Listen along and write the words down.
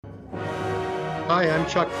Hi, I'm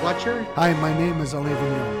Chuck Fletcher. Hi, my name is Ali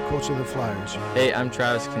Vigneault, coach of the Flyers. Hey, I'm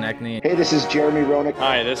Travis Konechny. Hey, this is Jeremy Roenick.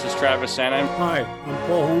 Hi, this is Travis Sanheim. Hi, I'm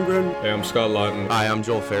Paul Holmgren. Hey, I'm Scott Lawton. Hi, I'm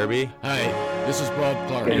Joel Farabee. Hi, this is Bob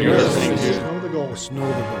Clark. And you're listening to Snow the Goalie. Snow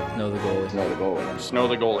the Goalie. Snow the Goalie. Snow the Goalie. Snow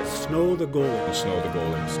the Goalie. Snow the Goalie. Snow the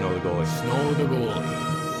Goalie. Snow the Goalie. Snow the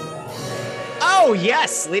Goalie. Oh,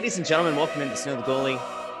 yes. Ladies and gentlemen, welcome into Snow the Goalie,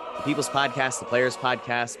 the People's Podcast, the Players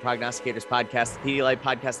Podcast, the Prognosticators Podcast, the Pedialyte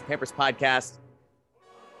Podcast, the Pampers Podcast,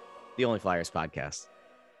 the Only Flyers Podcast.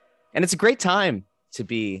 And it's a great time to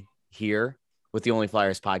be here with the Only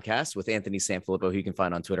Flyers Podcast with Anthony Sanfilippo, who you can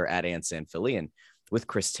find on Twitter at AntSanPhilly, and with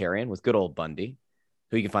Chris Therien, with good old Bundy,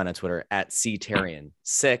 who you can find on Twitter at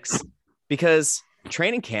CTherien6, because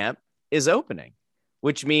training camp is opening,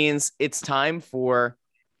 which means it's time for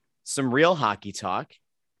some real hockey talk.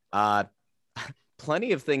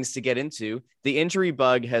 Plenty of things to get into. The injury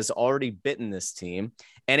bug has already bitten this team,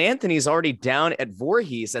 and Anthony's already down at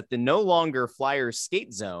Voorhees at the no longer Flyers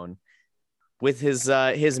skate zone with his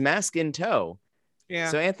mask in tow.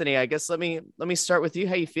 Yeah. So Anthony, I guess let me start with you.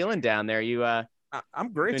 How you feeling down there? You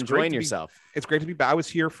I'm great. enjoying yourself? It's great to be back. I was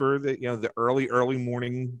here for the early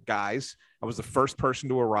morning guys. I was the first person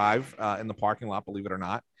to arrive in the parking lot, believe it or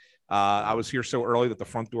not. I was here so early that the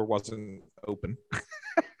front door wasn't open.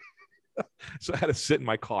 So I had to sit in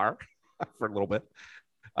my car for a little bit.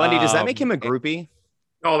 Bundy, does that make him a groupie?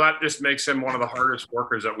 No, that just makes him one of the hardest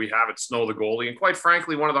workers that we have at Snow the Goalie. And quite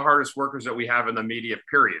frankly, one of the hardest workers that we have in the media,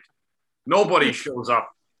 period. Nobody shows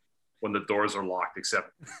up when the doors are locked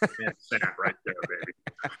except Sam right there,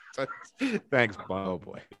 baby. Thanks, oh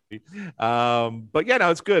boy. But yeah,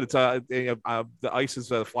 no, it's good. It's the ice is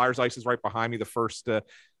the Flyers ice is right behind me. The first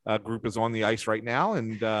group is on the ice right now,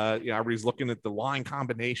 and everybody's looking at the line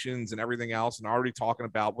combinations and everything else, and already talking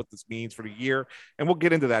about what this means for the year. And we'll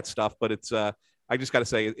get into that stuff. But it's I just got to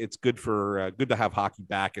say it's good to have hockey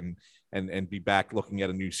back and be back looking at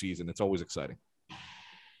a new season. It's always exciting.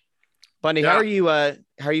 Bundy, how are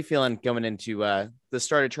you feeling going into the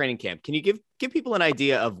start of training camp? Can you give people an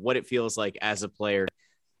idea of what it feels like as a player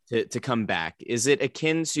to come back? Is it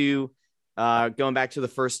akin to going back to the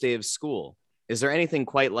first day of school? Is there anything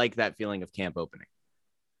quite like that feeling of camp opening?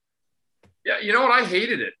 Yeah, you know what? I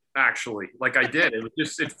hated it, actually. Like I did. It was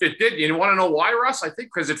just it did. You want to know why, Russ? I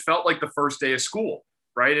think because it felt like the first day of school,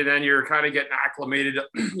 right? And then you're kind of getting acclimated.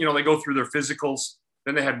 They go through their physicals.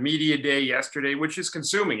 Then they had media day yesterday, which is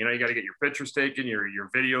consuming. You got to get your pictures taken, your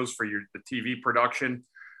videos for the TV production.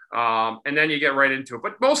 And then you get right into it.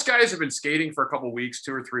 But most guys have been skating for a couple of weeks,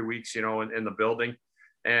 2 or 3 weeks, in the building.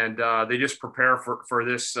 And they just prepare for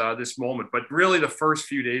this moment. But really the first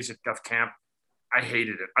few days of camp, I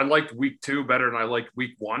hated it. I liked week 2 better than I liked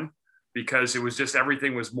week 1 because it was just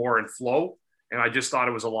everything was more in flow. And I just thought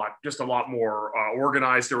it was a lot more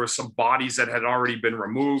organized. There were some bodies that had already been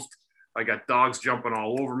removed. I got dogs jumping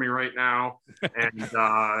all over me right now. And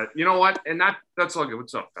you know what? And that's all good.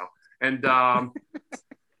 What's up, pal?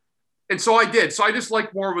 And so I did. So I just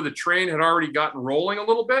like more where the train had already gotten rolling a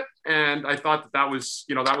little bit. And I thought that was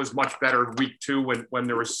much better week 2 when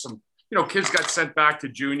there was some, kids got sent back to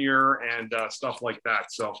junior and stuff like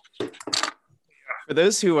that. So for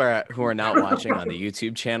those who are not watching on the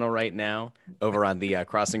YouTube channel right now, over on the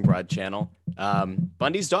Crossing Broad channel,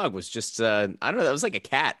 Bundy's dog was just, I don't know, that was like a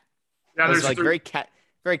cat. Yeah, there's like very cat-like.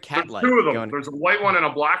 There's 2 of them. There's a white one and a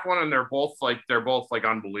black one, and they're both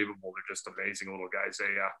unbelievable. They're just amazing little guys.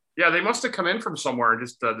 They must have come in from somewhere and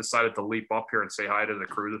just decided to leap up here and say hi to the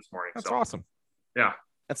crew this morning. That's awesome. Yeah,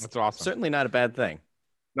 that's awesome. Certainly not a bad thing.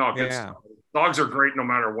 No, dogs are great no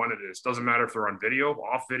matter when it is. Doesn't matter if they're on video,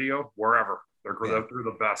 off video, wherever. They're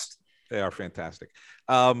the best. They are fantastic.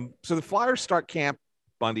 So the Flyers start camp,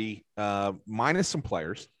 Bundy, minus some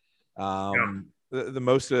players. The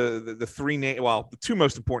 2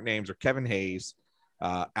 most important names are Kevin Hayes,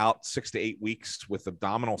 out 6 to 8 weeks with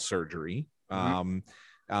abdominal surgery. And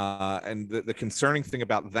the concerning thing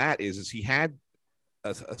about that is he had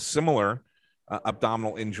a similar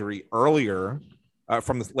abdominal injury earlier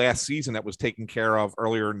from the last season that was taken care of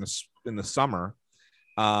earlier in the summer.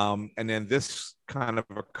 And then this kind of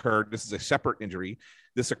occurred. This is a separate injury.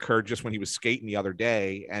 This occurred just when he was skating the other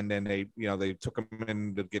day. And then they took him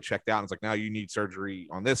in to get checked out. And it's like, now you need surgery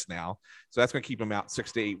on this now. So that's going to keep him out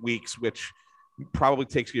 6 to 8 weeks, which probably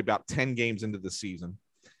takes you about 10 games into the season.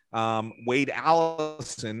 Wade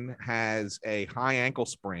Allison has a high ankle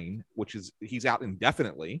sprain, he's out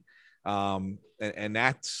indefinitely. And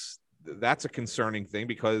that's a concerning thing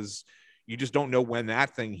because you just don't know when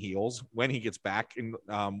that thing heals, when he gets back. And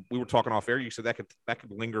we were talking off air. You said that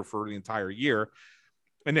could linger for the entire year.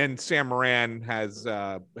 And then Sam Morin has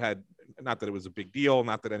had not that it was a big deal,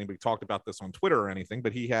 not that anybody talked about this on Twitter or anything,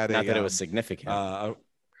 but he had not that it was significant.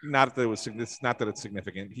 Not that it was, it's not that it's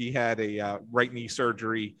significant. He had a right knee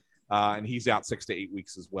surgery, and he's out 6 to 8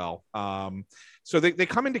 weeks as well. So they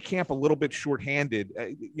come into camp a little bit shorthanded.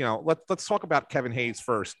 Let's talk about Kevin Hayes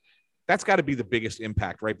first. That's got to be the biggest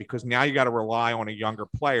impact, right? Because now you got to rely on a younger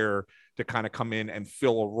player to kind of come in and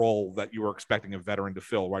fill a role that you were expecting a veteran to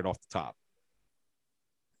fill right off the top.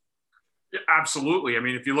 Yeah, absolutely. I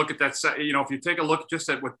mean, if you look at that, if you take a look just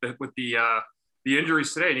at with the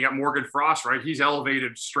injuries today, and you got Morgan Frost, right? He's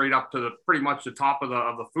elevated straight up to pretty much the top of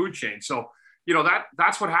the food chain. So,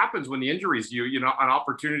 that's what happens when the injuries, an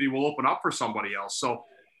opportunity will open up for somebody else. So,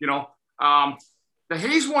 the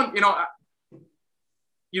Hayes one,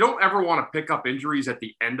 you don't ever want to pick up injuries at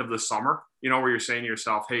the end of the summer, where you're saying to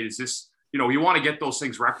yourself, hey, is this, you want to get those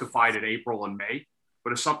things rectified in April and May.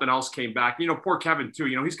 But if something else came back, poor Kevin too,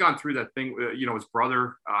 he's gone through that thing, his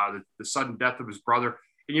brother, the sudden death of his brother.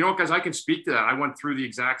 And guys, I can speak to that. I went through the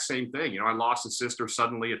exact same thing. I lost a sister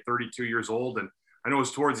suddenly at 32 years old. And I know it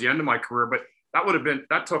was towards the end of my career, but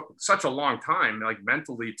that took such a long time, like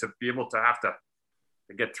mentally, to be able to have to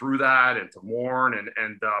get through that and to mourn.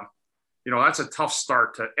 And that's a tough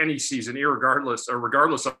start to any season, regardless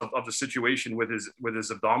of the situation with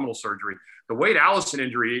his abdominal surgery. The Wade Allison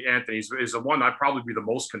injury, Anthony, is the one I'd probably be the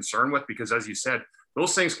most concerned with, because as you said,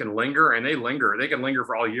 those things can linger, and they linger. They can linger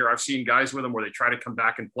for all year. I've seen guys with them where they try to come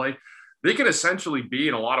back and play. They can essentially be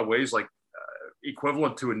in a lot of ways like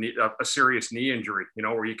equivalent to a serious knee injury,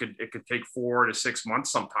 where it could take 4 to 6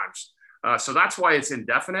 months sometimes. So that's why it's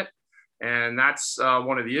indefinite. And that's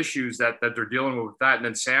one of the issues that they're dealing with that. And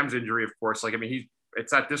then Sam's injury, of course,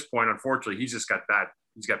 it's at this point, unfortunately, he's got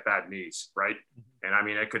bad knees, right? And I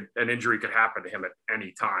mean, an injury could happen to him at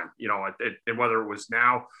any time, and whether it was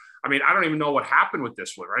now, I mean, I don't even know what happened with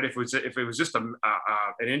this one, right? If it was just an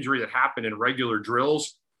injury that happened in regular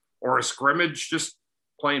drills or a scrimmage, just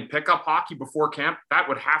playing pickup hockey before camp,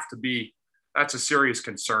 that's a serious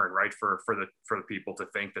concern, right? For the people to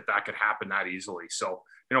think that could happen that easily. So,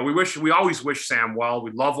 we always wish Sam well.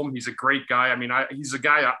 We love him. He's a great guy. I mean, he's a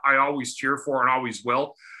guy I always cheer for and always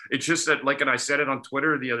will. It's just that, and I said it on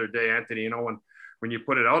Twitter the other day, Anthony, when you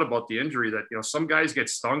put it out about the injury, that, some guys get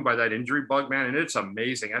stung by that injury bug, man. And it's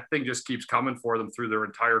amazing. That thing just keeps coming for them through their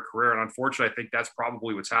entire career. And unfortunately, I think that's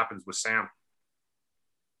probably what's happened with Sam.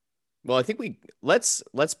 Well, I think let's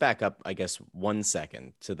back up, I guess, 1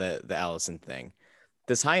 second to the Allison thing.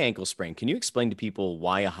 This high ankle sprain, can you explain to people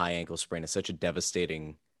why a high ankle sprain is such a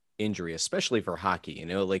devastating injury, especially for hockey?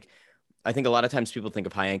 I think a lot of times people think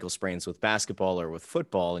of high ankle sprains with basketball or with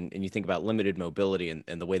football, and you think about limited mobility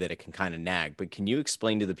and the way that it can kind of nag. But can you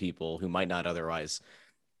explain to the people who might not otherwise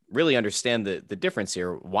really understand the difference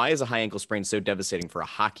here? Why is a high ankle sprain so devastating for a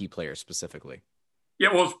hockey player specifically?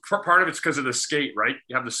 Yeah, well, part of it's because of the skate, right?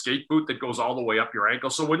 You have the skate boot that goes all the way up your ankle.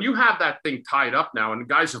 So when you have that thing tied up now, and the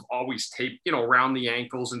guys have always taped, around the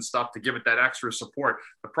ankles and stuff to give it that extra support.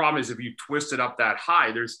 The problem is if you twist it up that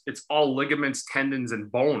high, it's all ligaments, tendons,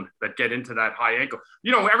 and bone that get into that high ankle.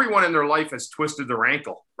 Everyone in their life has twisted their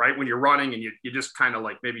ankle, right? When you're running and you just kind of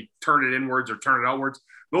like maybe turn it inwards or turn it outwards.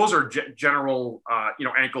 Those are general,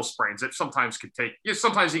 ankle sprains that sometimes can take.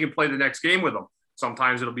 Sometimes you can play the next game with them.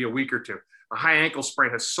 Sometimes it'll be a week or two. A high ankle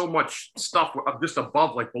sprain has so much stuff just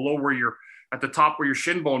above, like below where you're at the top where your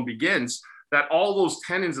shin bone begins, that all those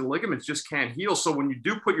tendons and ligaments just can't heal. So when you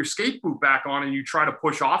do put your skate boot back on and you try to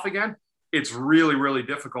push off again, it's really, really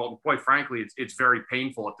difficult. And quite frankly, it's very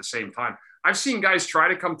painful at the same time. I've seen guys try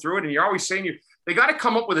to come through it, and you're always saying they got to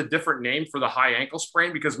come up with a different name for the high ankle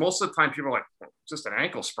sprain, because most of the time people are like, it's just an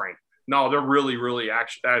ankle sprain. No, they're really, really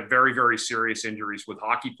actually very, very serious injuries with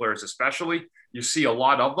hockey players, especially. You see a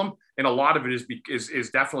lot of them, and a lot of it is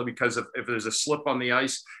definitely because of if there's a slip on the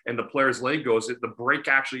ice and the player's leg goes, the break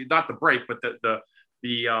actually, not the break, but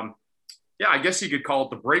I guess you could call it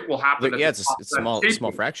the break will happen. Yeah, it's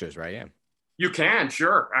small fractures, right? Yeah, you can,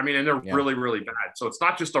 sure. I mean, and they're really, really bad. So it's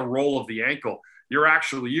not just a roll of the ankle.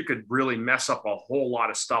 You could really mess up a whole lot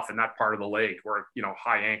of stuff in that part of the leg, where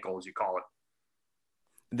high ankle, as you call it.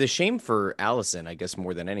 The shame for Allison, I guess,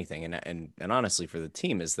 more than anything, and honestly for the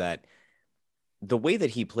team, is that the way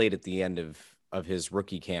that he played at the end of his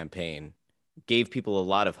rookie campaign gave people a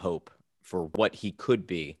lot of hope for what he could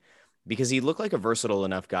be, because he looked like a versatile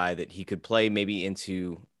enough guy that he could play maybe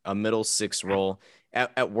into a middle six role.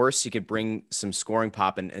 At worst, he could bring some scoring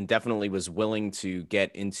pop, and definitely was willing to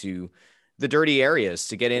get into the dirty areas,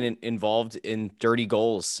 to get involved in dirty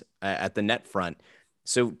goals at the net front.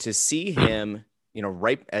 So to see him,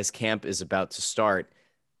 right as camp is about to start,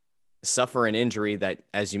 suffer an injury that,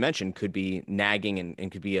 as you mentioned, could be nagging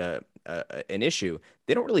and could be a an issue.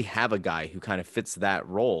 They don't really have a guy who kind of fits that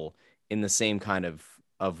role in the same kind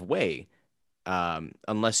of way.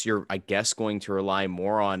 Unless you're, I guess, going to rely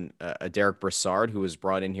more on a Derek Brassard, who was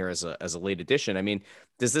brought in here as a late addition. I mean,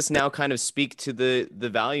 does this now kind of speak to the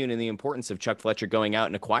value and the importance of Chuck Fletcher going out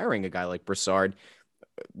and acquiring a guy like Brassard,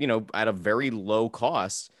 at a very low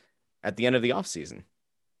cost at the end of the offseason?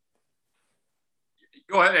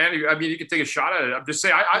 Go ahead, Andy. I mean, you can take a shot at it. I'm just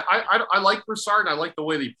saying, I like Brassard, and I like the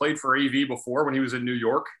way that he played for AV before when he was in New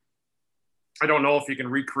York. I don't know if you can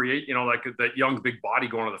recreate, like that young big body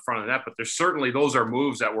going to the front of the net, but there's certainly those are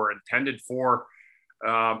moves that were intended for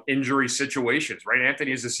injury situations, right,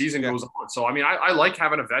 Anthony, as the season goes on. So, I mean, I like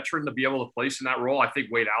having a veteran to be able to place in that role. I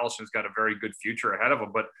think Wade Allison's got a very good future ahead of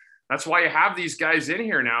him, but that's why you have these guys in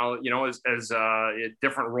here now, as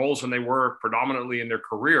different roles than they were predominantly in their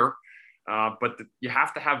career. But you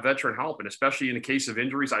have to have veteran help. And especially in the case of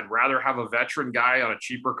injuries, I'd rather have a veteran guy on a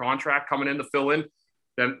cheaper contract coming in to fill in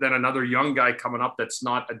than another young guy coming up that's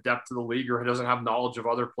not adept to the league or doesn't have knowledge of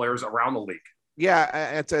other players around the league.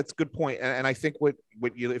 Yeah, it's a good point. And I think what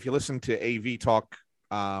you, if you listen to AV talk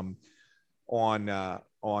on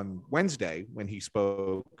Wednesday when he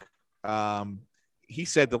spoke, he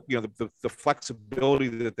said that, the flexibility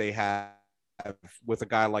that they have with a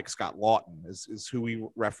guy like Scott Lawton is who he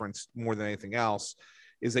referenced more than anything else,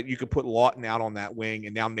 is that you could put Lawton out on that wing,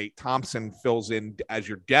 and now Nate Thompson fills in as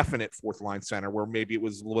your definite fourth line center, where maybe it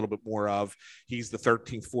was a little bit more of he's the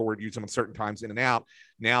 13th forward, use him at certain times in and out.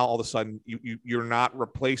 Now all of a sudden you're not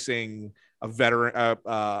replacing a veteran,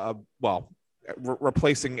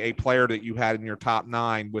 replacing a player that you had in your top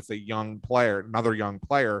nine with a young player, another young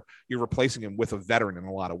player. You're replacing him with a veteran in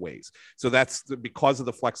a lot of ways. So that's because of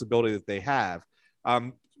the flexibility that they have.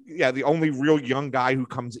 The only real young guy who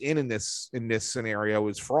comes in this scenario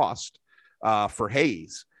is Frost for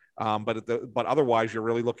Hayes. But otherwise, you're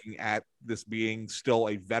really looking at this being still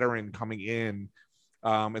a veteran coming in.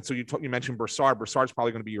 And so you mentioned Brassard. Brassard's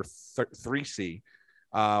probably going to be your 3C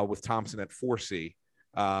with Thompson at 4C.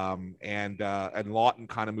 And Lawton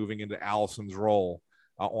kind of moving into Allison's role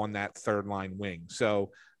on that third line wing. So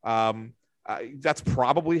that's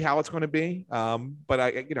probably how it's going to be.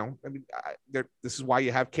 But this is why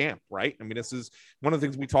you have camp, right? I mean, this is one of the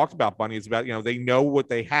things we talked about, Bunny, is about, they know what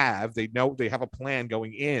they have. They know they have a plan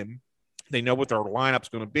going in. They know what their lineup's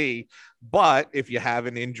going to be. But if you have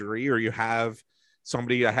an injury or you have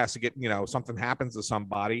somebody that has to get, something happens to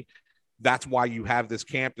somebody, that's why you have this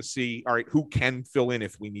camp to see, all right, who can fill in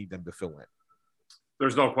if we need them to fill in.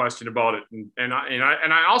 There's no question about it. And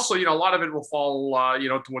I also, a lot of it will fall,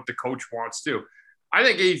 to what the coach wants to. I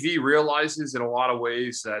think AV realizes in a lot of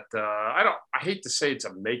ways that I hate to say it's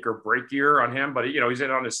a make or break year on him, but he's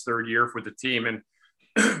in on his third year with the team. And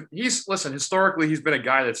historically, he's been a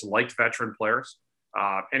guy that's liked veteran players.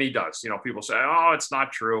 And he does, people say, oh, it's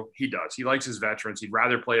not true. He does. He likes his veterans. He'd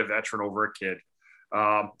rather play a veteran over a kid.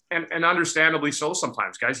 And understandably so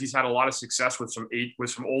sometimes, guys. He's had a lot of success with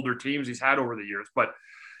some older teams he's had over the years. But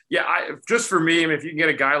yeah, just for me, if you can get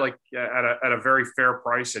a guy like at a very fair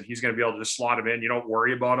price and he's going to be able to just slot him in, you don't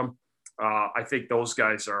worry about him. I think those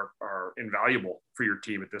guys are invaluable for your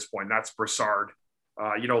team at this point. And that's Brassard.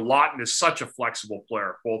 Lawton is such a flexible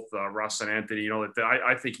player, both Russ and Anthony.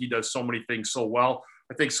 I think he does so many things so well.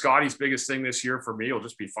 I think Scotty's biggest thing this year for me will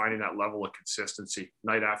just be finding that level of consistency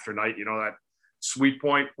night after night. That sweet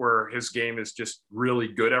point where his game is just really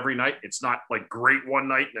good every night. It's not like great one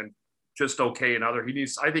night and then just okay another.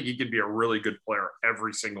 I think he can be a really good player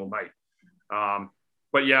every single night.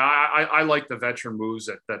 But yeah, I like the veteran moves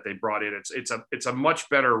that they brought in. It's a much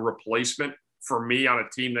better replacement for me on a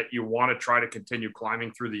team that you want to try to continue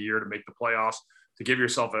climbing through the year to make the playoffs, to give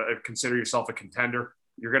yourself consider yourself a contender.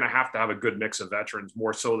 You're going to have a good mix of veterans,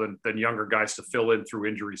 more so than younger guys, to fill in through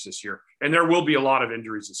injuries this year. And there will be a lot of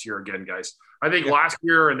injuries this year again, guys. I think last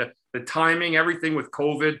year and the timing, everything with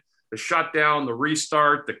COVID, the shutdown, the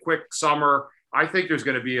restart, the quick summer, I think there's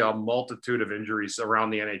going to be a multitude of injuries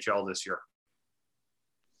around the NHL this year.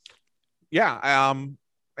 Yeah.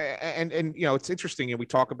 And it's interesting. And we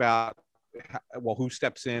talk about, who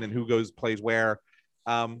steps in and who plays where.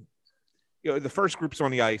 The first group's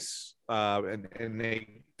on the ice, and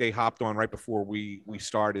they hopped on right before we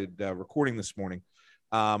started recording this morning.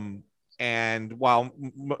 And while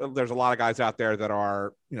there's a lot of guys out there that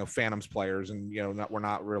are, Phantoms players, and, we're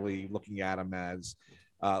not really looking at them as,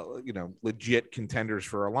 legit contenders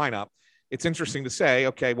for a lineup, it's interesting to say,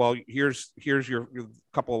 okay, well, here's your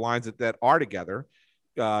couple of lines that are together.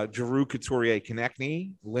 Giroux, Couturier,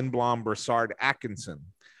 Konechny, Lindblom, Brassard, Atkinson.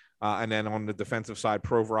 And then on the defensive side,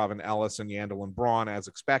 Provorov and Ellis and Yandel and Braun, as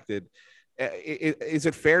expected. Is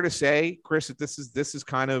it fair to say, Chris, that this is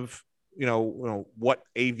kind of what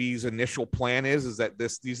AV's initial plan is that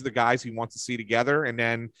these are the guys he wants to see together. And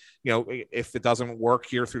then, if it doesn't work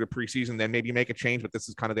here through the preseason, then maybe make a change. But this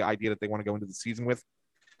is kind of the idea that they want to go into the season with.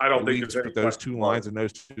 I don't think there's with those two lines and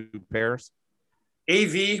those two pairs.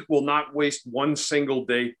 AV will not waste one single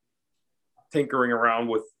day tinkering around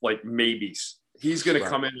with like maybes. He's going to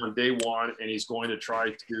come in on day one and he's going to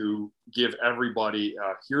try to give everybody,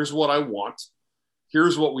 here's what I want.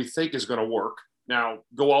 Here's what we think is going to work. Now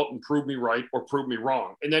go out and prove me right or prove me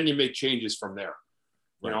wrong. And then you make changes from there.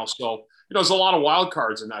 So, there's a lot of wild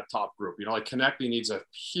cards in that top group. Like Konechny needs a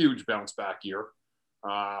huge bounce back year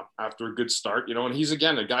after a good start, and he's,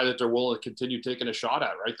 again, a guy that they're willing to continue taking a shot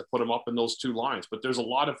at, right, to put him up in those two lines. But there's a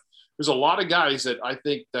lot of guys that I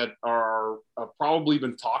think that are probably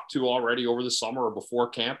been talked to already over the summer or before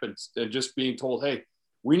camp and just being told, hey,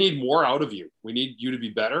 we need more out of you. We need you to be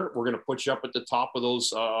better. We're going to put you up at the top of those,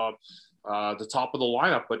 the top of the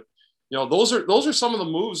lineup. But, those are some of the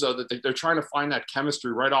moves that they're trying to find that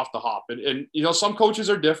chemistry right off the hop. And some coaches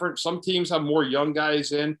are different. Some teams have more young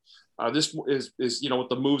guys in. This is with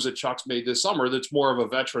the moves that Chuck's made this summer, that's more of a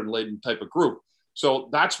veteran-laden type of group. So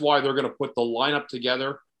that's why they're going to put the lineup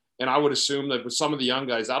together. And I would assume that with some of the young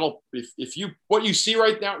guys, what you see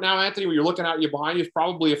right now, Anthony, when you're looking at you behind you, is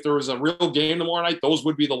probably if there was a real game tomorrow night, those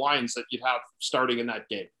would be the lines that you'd have starting in that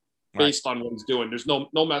game based on what he's doing. There's no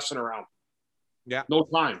messing around. Yeah. No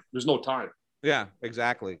time. There's no time. Yeah,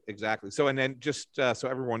 exactly. So, and then just so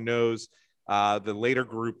everyone knows, the later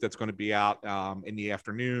group that's going to be out in the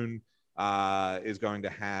afternoon is going to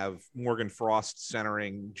have Morgan Frost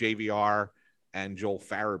centering JVR and Joel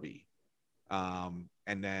Farabee.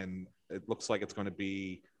 And then it looks like it's going to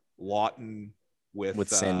be Lawton with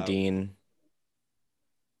Sandin.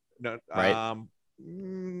 No, right?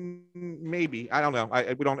 Maybe. I don't know.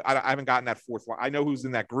 I haven't gotten that fourth line. I know who's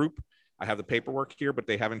in that group. I have the paperwork here, but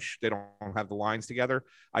they don't have the lines together.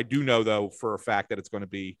 I do know, though, for a fact that it's going to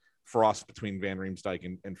be Frost between Van Riemsdyk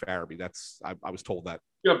and Farabee. I was told that.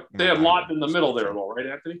 Yeah, they had Lawton in the middle there, though, right,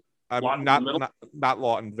 Anthony? Not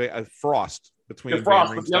Lawton. Frost between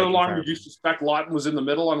Frost. Van But the other line, did you suspect Lawton was in the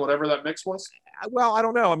middle on whatever that mix was? Well, I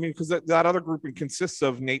don't know. I mean, because that other grouping consists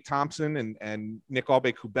of Nate Thompson and Nick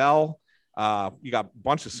Aube-Kubel. You got a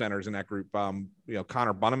bunch of centers in that group.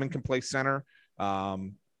 Connor Bunneman can play center.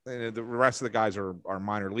 And the rest of the guys are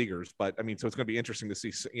minor leaguers. But I mean, so it's going to be interesting to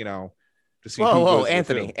see. Whoa,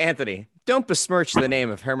 Anthony, don't besmirch the name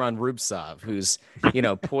of Herman Rubtsov, who's,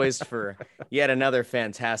 poised for yet another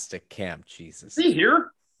fantastic camp. Jesus. Is he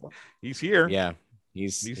here? He's here. Yeah,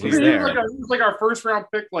 he's there. He was like our first round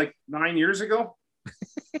pick like 9 years ago.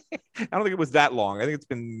 I don't think it was that long. I think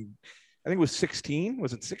it was 16.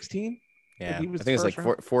 Was it 16? Yeah, I think it was like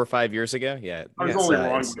 4 or 5 years ago. Yeah, I was only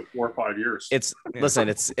wrong with 4 or 5 years. Listen,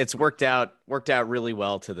 it's worked out really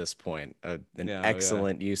well to this point. An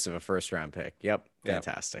excellent use of a first round pick. Yep,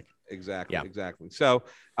 fantastic. Exactly. So,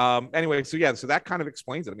 anyway, so that kind of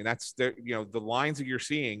explains it. I mean, that's the lines that you're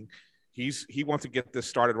seeing. He wants to get this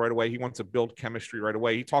started right away. He wants to build chemistry right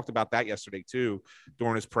away. He talked about that yesterday too,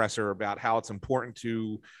 during his presser, about how it's important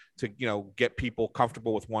to get people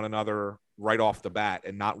comfortable with one another right off the bat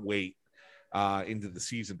and not wait into the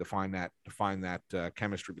season to find that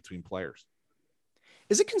chemistry between players.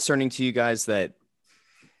 Is it concerning to you guys that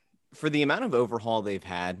for the amount of overhaul they've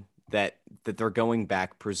had, that they're going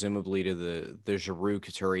back presumably to the Giroux,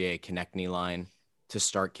 Couturier, Konechny line to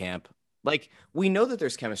start camp? Like, we know that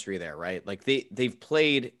there's chemistry there, right? Like they've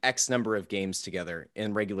played X number of games together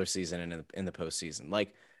in regular season and in the postseason.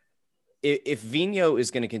 Like, if Vigneault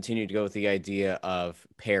is going to continue to go with the idea of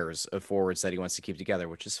pairs of forwards that he wants to keep together,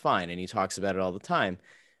 which is fine, and he talks about it all the time,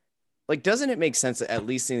 like, doesn't it make sense, at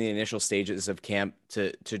least in the initial stages of camp,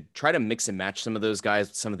 to try to mix and match some of those guys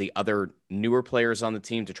with some of the other newer players on the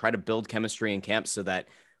team, to try to build chemistry in camp so that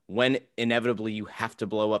when inevitably you have to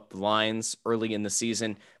blow up the lines early in the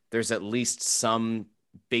season, there's at least some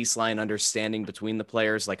baseline understanding between the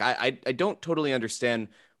players? Like, I don't totally understand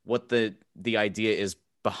what the idea is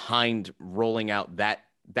behind rolling out that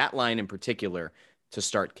line in particular to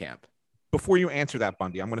start camp. Before you answer that,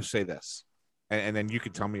 Bundy, I'm going to say this, and then you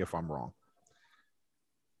can tell me if I'm wrong.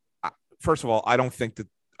 First of all, I think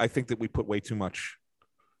that we put way too much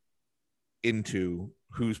into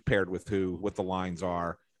who's paired with who, what the lines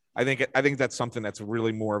are. I think that's something that's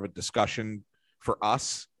really more of a discussion for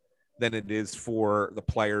us than it is for the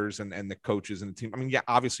players and the coaches and the team. I mean, yeah,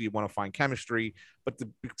 obviously you want to find chemistry, but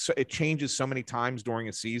it changes so many times during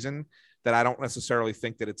a season that I don't necessarily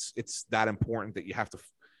think that it's that important that you have to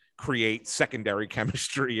create secondary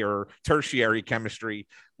chemistry or tertiary chemistry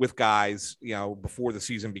with guys, before the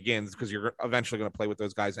season begins, because you're eventually going to play with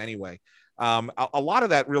those guys anyway. A lot of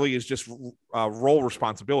that really is just role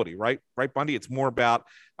responsibility, right? Right, Bundy? It's more about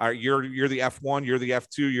you're the F1, you're the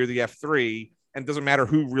F2, you're the F3, and it doesn't matter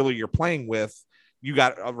who really you're playing with. You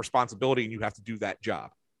got a responsibility and you have to do that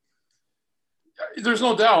job. There's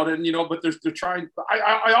no doubt. And, but they're trying.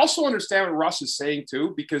 I also understand what Russ is saying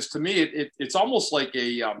too, because to me, it's almost like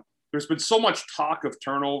there's been so much talk of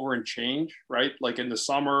turnover and change, right? Like in the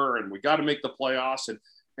summer, and we got to make the playoffs.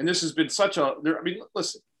 And this has been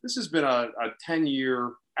listen, this has been a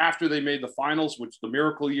 10-year after they made the finals, which the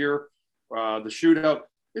miracle year, the shootout.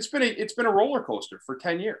 It's been a roller coaster for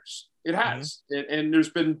 10 years. It has. And it's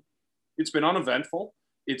been uneventful.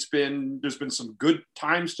 There's been some good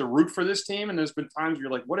times to root for this team. And there's been times where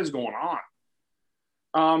you're like, what is going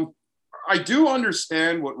on? I do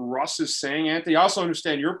understand what Russ is saying, Anthony. I also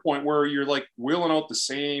understand your point where you're like wheeling out the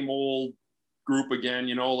same old group again,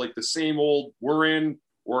 like the same old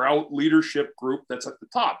we're out leadership group that's at the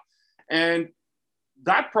top. And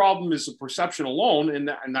that problem is a perception alone, and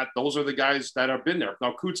that those are the guys that have been there.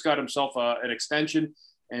 Now, Coots got himself an extension,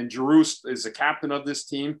 and Giroux is the captain of this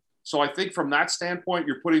team. So I think from that standpoint,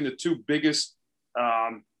 you're putting the two biggest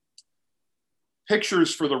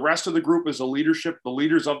pictures for the rest of the group as the leaders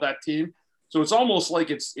of that team. So it's almost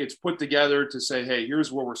like it's put together to say, hey,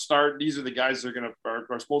 here's where we're starting. These are the guys that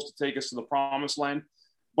are supposed to take us to the promised land.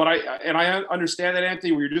 But I understand that,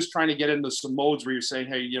 Anthony, where you're just trying to get into some modes where you're saying,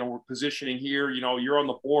 hey, we're positioning here, you're on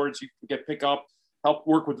the boards, you can get pick up, help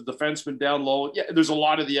work with the defenseman down low. Yeah, there's a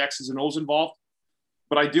lot of the X's and O's involved.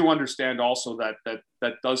 But I do understand also that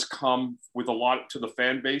does come with a lot to the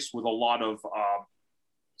fan base, with a lot of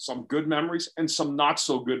some good memories and some not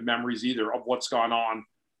so good memories either of what's gone on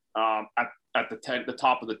at the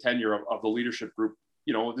top of the tenure of the leadership group,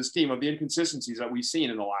 this team, of the inconsistencies that we've seen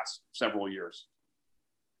in the last several years.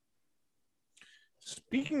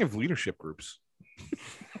 Speaking of leadership groups,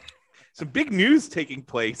 some big news taking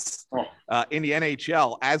place in the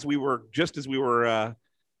NHL as we were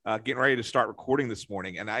getting ready to start recording this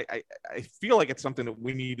morning. And I feel like it's something that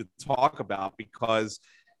we need to talk about, because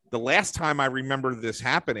the last time I remember this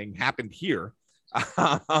happened here.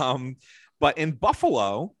 But in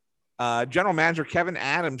Buffalo, general manager Kevyn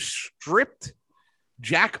Adams stripped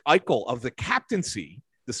Jack Eichel of the captaincy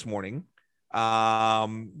this morning.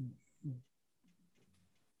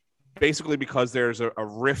 Basically because there's a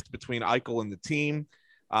rift between Eichel and the team.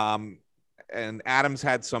 And Adams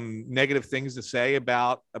had some negative things to say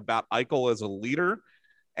about Eichel as a leader,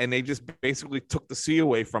 and they just basically took the C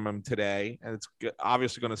away from him today. And it's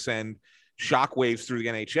obviously going to send shockwaves through the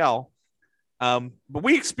NHL. But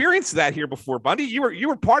we experienced that here before, Bundy. You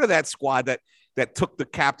were part of that squad that took the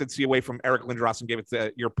captaincy away from Eric Lindros and gave it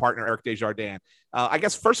to your partner, Eric Desjardins. I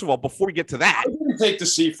guess, first of all, before we get to that, I didn't take the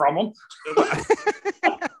C from him.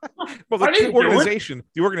 Well, the organization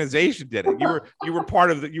did it. You were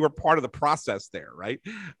part of the process there, right?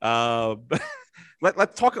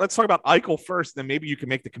 Let's talk about Eichel first, then maybe you can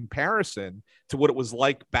make the comparison to what it was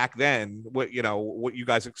like back then. What you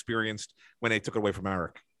guys experienced when they took it away from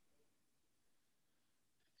Eric.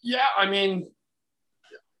 Yeah, I mean,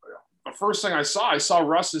 the first thing I saw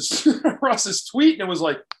Russ's tweet, and it was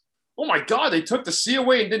like, oh my God, they took the C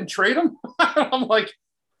away and didn't trade him. I'm like,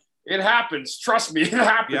 it happens. Trust me, it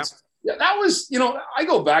happens. Yeah, that was, I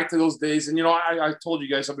go back to those days, and, I told you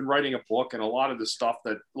guys I've been writing a book, and a lot of the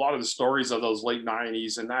stories of those late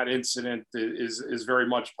 90s and that incident is very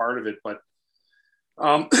much part of it. But,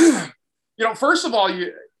 first of all,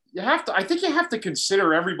 I think you have to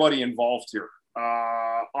consider everybody involved here.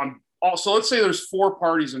 So let's say there's 4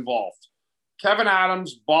 parties involved: Kevyn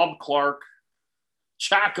Adams, Bob Clarke,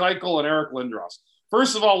 Jack Eichel, and Eric Lindros.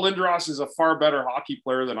 First of all, Lindros is a far better hockey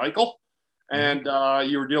player than Eichel, and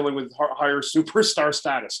you were dealing with higher superstar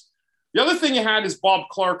status. The other thing you had is Bob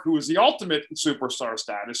Clarke, who was the ultimate superstar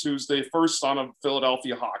status, who's the first son of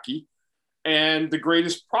Philadelphia hockey, and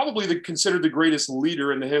considered the greatest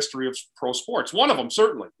leader in the history of pro sports. One of them,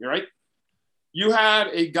 certainly, right? You had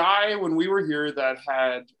a guy when we were here that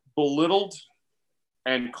had belittled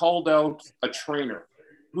and called out a trainer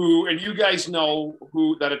who, and you guys know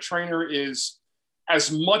that a trainer is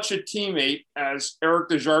as much a teammate as Eric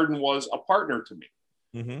Desjardins was a partner to me.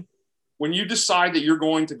 Mm-hmm. When you decide that you're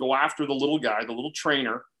going to go after the little guy, the little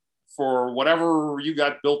trainer, for whatever you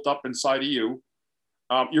got built up inside of you,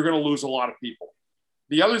 you're going to lose a lot of people.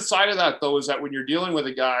 The other side of that, though, is that when you're dealing with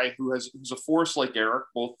a guy who's a force like Eric,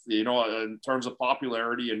 both in terms of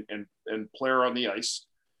popularity and player on the ice,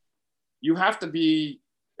 you have to be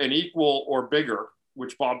an equal or bigger,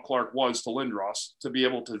 which Bob Clarke was to Lindros, to be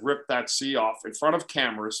able to rip that C off in front of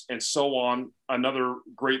cameras and so on another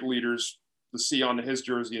great leader's the C on his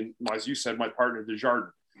jersey, and as you said, my partner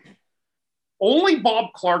Desjardins. Only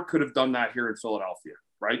Bob Clark could have done that here in Philadelphia,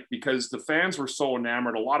 right? Because the fans were so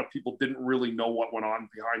enamored. A lot of people didn't really know what went on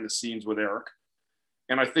behind the scenes with Eric.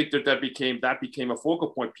 And I think that became a focal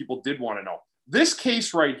point. People did want to know. This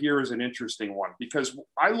case right here is an interesting one because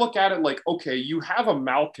I look at it like, okay, you have a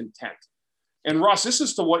malcontent. And Russ, this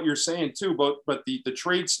is to what you're saying too, but the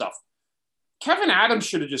trade stuff. Kevin Adams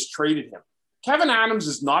should have just traded him. Kevin Adams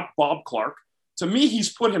is not Bob Clark. To me,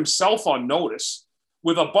 he's put himself on notice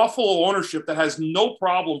with a Buffalo ownership that has no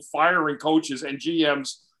problem firing coaches and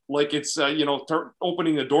GMs like it's,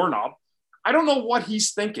 opening the doorknob. I don't know what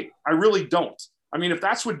he's thinking. I really don't. I mean, if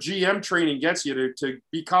that's what GM training gets you to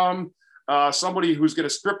become somebody who's going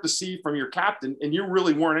to strip the C from your captain, and you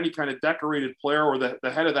really weren't any kind of decorated player or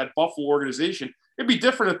the head of that Buffalo organization, it'd be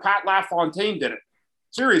different if Pat LaFontaine did it.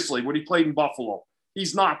 Seriously, when he played in Buffalo.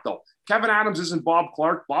 He's not, though. Kevin Adams isn't Bob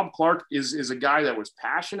Clark. Bob Clark is a guy that was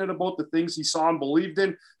passionate about the things he saw and believed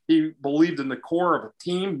in. He believed in the core of a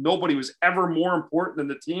team. Nobody was ever more important than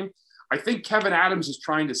the team. I think Kevin Adams is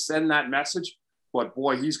trying to send that message, but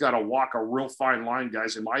boy, he's got to walk a real fine line,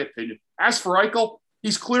 guys, in my opinion. As for Eichel,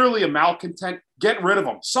 he's clearly a malcontent. Get rid of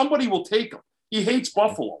him. Somebody will take him. He hates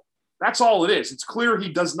Buffalo. That's all it is. It's clear he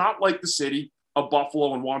does not like the city of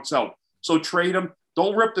Buffalo and wants out. So trade him.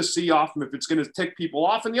 Don't rip the C off him if it's going to tick people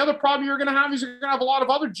off. And the other problem you're going to have is you're going to have a lot of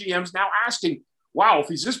other GMs now asking, wow, if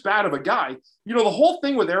he's this bad of a guy, the whole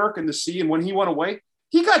thing with Eric and the C and when he went away,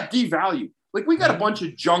 he got devalued. Like we got a bunch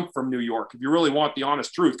of junk from New York, if you really want the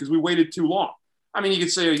honest truth, because we waited too long. I mean, you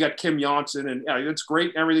could say you got Kim Johnson and it's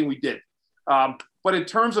great, everything we did. But in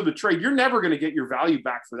terms of the trade, you're never going to get your value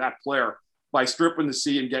back for that player by stripping the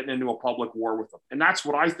C and getting into a public war with them. And that's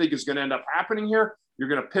what I think is going to end up happening here. You're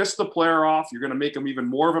going to piss the player off. You're going to make him even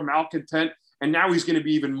more of a malcontent. And now he's going to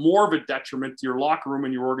be even more of a detriment to your locker room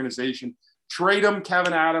and your organization. Trade him,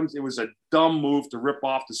 Kevin Adams. It was a dumb move to rip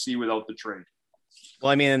off the C without the trade.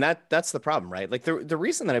 Well, I mean, and that's the problem, right? Like the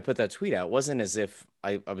reason that I put that tweet out wasn't as if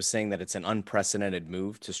I was saying that it's an unprecedented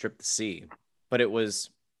move to strip the C, but it was,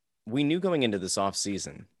 we knew going into this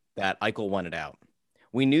offseason that Eichel wanted out.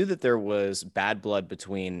 We knew that there was bad blood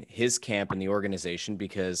between his camp and the organization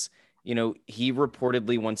because, he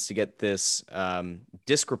reportedly wants to get this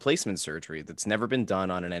disc replacement surgery that's never been done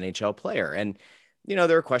on an NHL player. And,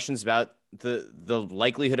 there are questions about the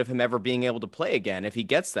likelihood of him ever being able to play again if he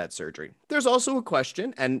gets that surgery. There's also a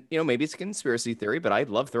question, and, maybe it's a conspiracy theory, but I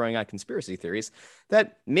love throwing out conspiracy theories,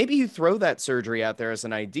 that maybe you throw that surgery out there as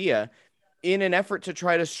an idea in an effort to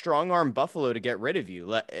try to strong arm Buffalo to get rid of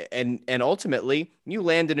you. And ultimately you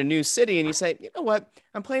land in a new city and you say, you know what,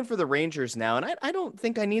 I'm playing for the Rangers now. And I don't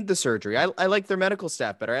think I need the surgery. I like their medical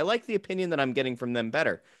staff better. I like the opinion that I'm getting from them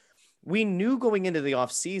better. We knew going into the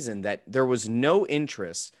offseason that there was no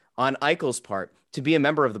interest on Eichel's part to be a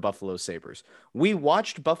member of the Buffalo Sabres. We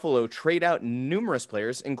watched Buffalo trade out numerous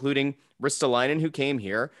players, including Ristolainen, who came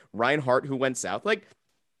here, Reinhart, who went south.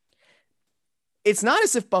 It's not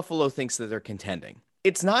as if Buffalo thinks that they're contending.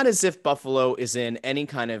 It's not as if Buffalo is in any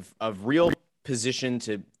kind of real position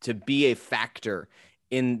to be a factor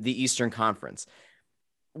in the Eastern Conference.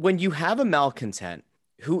 When you have a malcontent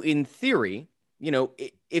who, in theory,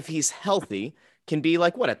 if he's healthy, can be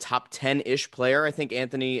like, a top 10-ish player. I think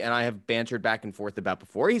Anthony and I have bantered back and forth about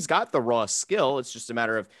before. He's got the raw skill. It's just a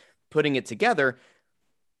matter of putting it together.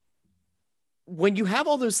 When you have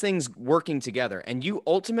all those things working together and you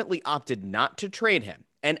ultimately opted not to trade him,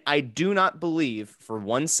 and I do not believe for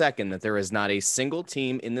 1 second that there is not a single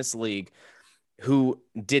team in this league who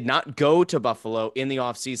did not go to Buffalo in the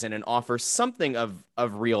offseason and offer something of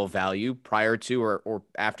real value prior to or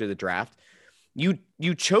after the draft.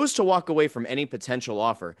 You chose to walk away from any potential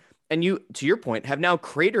offer. And you, to your point, have now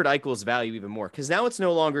cratered Eichel's value even more because now it's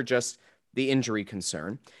no longer just the injury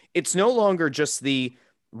concern. It's no longer just the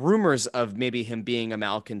rumors of maybe him being a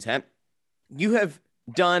malcontent. You have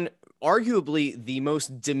done arguably the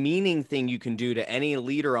most demeaning thing you can do to any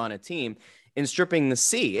leader on a team in stripping the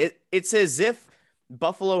C. It's as if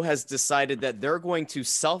Buffalo has decided that they're going to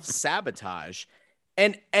self-sabotage.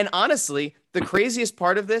 And honestly, the craziest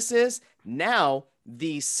part of this is now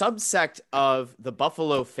the subsect of the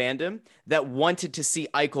Buffalo fandom that wanted to see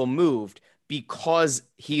Eichel moved because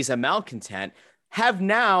he's a malcontent have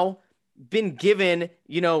now been given,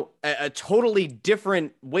 a totally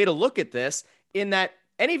different way to look at this, in that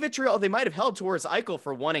any vitriol they might have held towards Eichel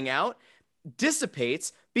for wanting out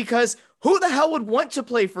dissipates because who the hell would want to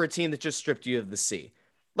play for a team that just stripped you of the C?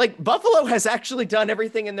 Buffalo has actually done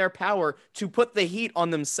everything in their power to put the heat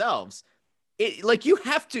on themselves. You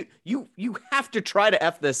have to try to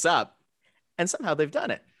F this up, and somehow they've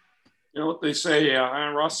done it. You know what they say,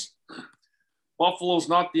 Russ? Buffalo's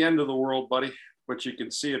not the end of the world, buddy, but you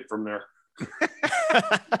can see it from there.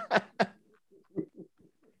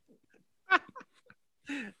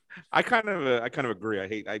 I kind of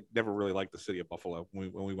agree. I never really liked the city of Buffalo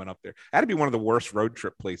when we went up there. That'd be one of the worst road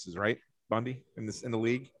trip places, right, Bundy, in the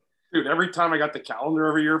league? Dude, every time I got the calendar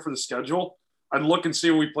every year for the schedule, I'd look and see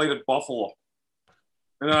when we played at Buffalo.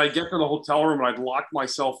 And then I'd get to the hotel room and I'd lock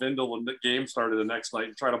myself in till the game started the next night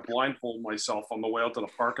and try to blindfold myself on the way out to the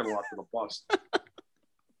parking lot to the bus.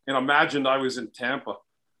 And imagined I was in Tampa.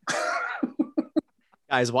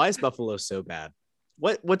 Guys, why is Buffalo so bad?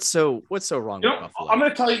 What's so wrong with Buffalo? I'm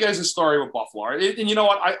going to tell you guys a story with Buffalo. And you know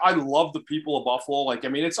what? I love the people of Buffalo. Like, I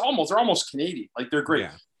mean, they're almost Canadian. Like, they're great.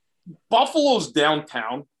 Yeah. Buffalo's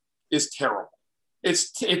downtown is terrible.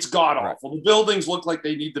 It's god awful. The buildings look like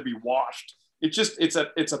they need to be washed. It's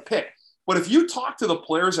a pit. But if you talk to the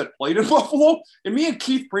players that played in Buffalo, and me and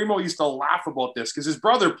Keith Primo used to laugh about this because his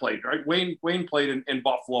brother played, right? Wayne played in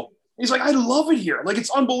Buffalo. He's like, I love it here. Like, it's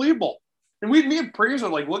unbelievable. And me and Primo are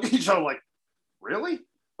like, look at each other like, really?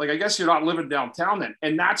 Like, I guess you're not living downtown then.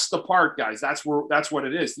 And that's the part, guys. That's what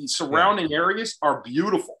it is. These surrounding areas are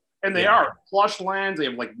beautiful. And they are plush lands. They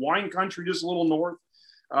have like wine country just a little north,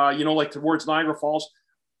 like towards Niagara Falls.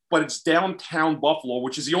 But it's downtown Buffalo,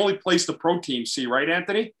 which is the only place the pro teams see, right,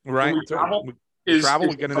 Anthony? Right. We travel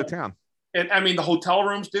and get into town. And I mean, the hotel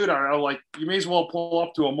rooms, dude, are like, you may as well pull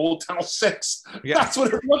up to a Motel 6. Yeah. That's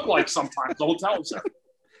what it looked like sometimes, the hotels.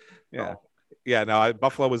 Yeah. Yeah, no,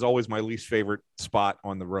 Buffalo was always my least favorite spot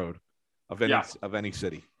on the road of any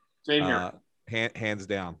city. Same here. Hands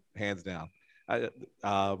down. The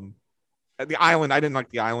island, I didn't like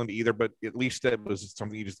the island either, but at least it was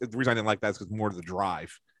something the reason I didn't like that is because more of the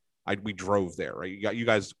drive. We drove there, right? You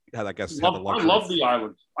guys had, I guess, I love the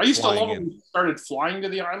island. I used to love when we started flying to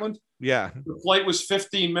the island. Yeah. The flight was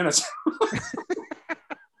 15 minutes.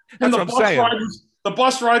 That's what I'm saying. The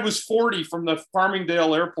bus ride was 40 from the Farmington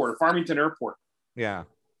Airport. Yeah.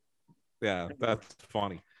 Yeah, that's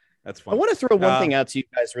funny. That's I want to throw one thing out to you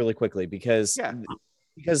guys really quickly because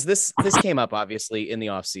this came up obviously in the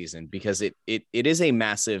offseason because it is a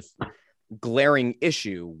massive glaring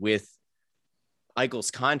issue with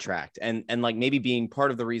Eichel's contract and like maybe being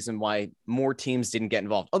part of the reason why more teams didn't get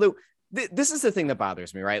involved. Although this is the thing that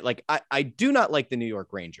bothers me, right? Like I do not like the New York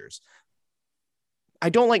Rangers. I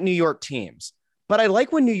don't like New York teams, but I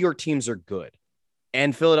like when New York teams are good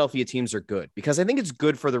and Philadelphia teams are good because I think it's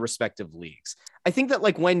good for the respective leagues. I think that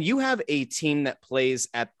like when you have a team that plays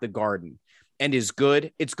at the Garden and is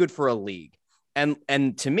good, it's good for a league. And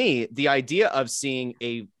to me, the idea of seeing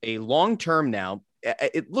a long-term now,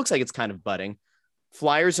 it looks like it's kind of budding,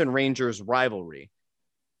 Flyers and Rangers rivalry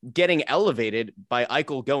getting elevated by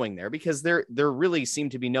Eichel going there because there really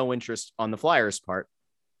seemed to be no interest on the Flyers part.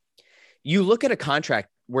 You look at a contract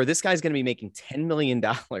where this guy's going to be making $10 million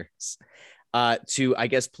to, I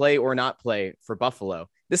guess, play or not play for Buffalo.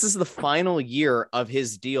 This is the final year of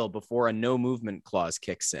his deal before a no movement clause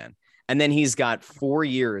kicks in. And then he's got 4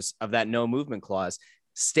 years of that no movement clause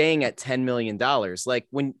staying at $10 million. Like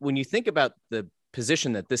when you think about the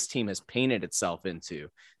position that this team has painted itself into,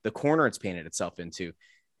 the corner it's painted itself into,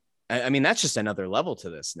 I mean, that's just another level to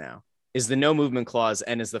this now is the no movement clause.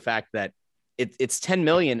 And is the fact that it's 10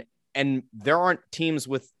 million and there aren't teams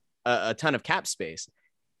with a ton of cap space.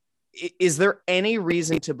 Is there any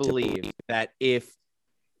reason to believe that if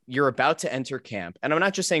you're about to enter camp, and I'm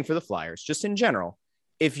not just saying for the Flyers, just in general,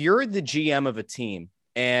 if you're the GM of a team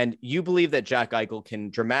and you believe that Jack Eichel can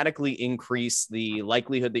dramatically increase the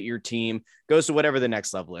likelihood that your team goes to whatever the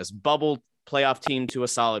next level is, bubble playoff team to a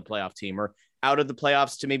solid playoff team, or out of the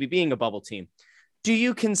playoffs to maybe being a bubble team, do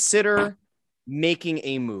you consider making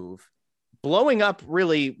a move, blowing up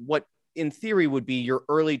really what in theory would be your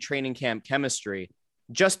early training camp chemistry,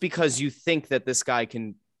 just because you think that this guy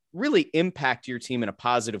can really impact your team in a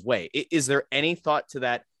positive way? Is there any thought to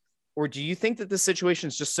that? Or do you think that this situation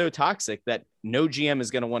is just so toxic that no GM is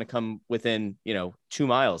going to want to come within, 2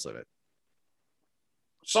 miles of it?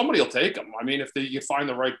 Somebody will take them. I mean, if you find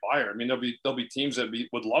the right buyer, I mean, there'll be teams that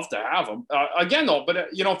would love to have them. Again, though, but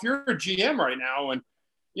if you're a GM right now, and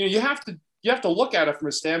you have to look at it from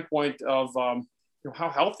a standpoint of how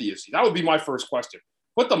healthy is he? That would be my first question.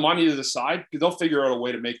 Put the money to the side because they'll figure out a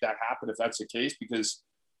way to make that happen if that's the case. Because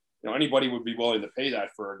anybody would be willing to pay that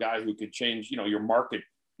for a guy who could change your market,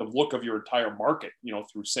 the look of your entire market,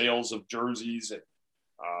 through sales of jerseys and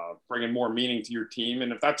bringing more meaning to your team.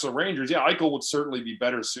 And if that's the Rangers, Eichel would certainly be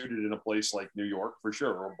better suited in a place like New York for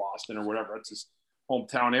sure, or Boston or whatever. That's his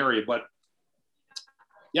hometown area. But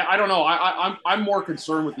I don't know. I'm more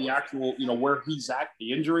concerned with the actual, where he's at,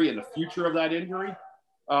 the injury and the future of that injury.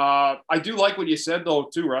 I do like what you said though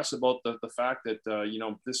too, Russ, about the fact that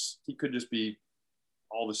he could just be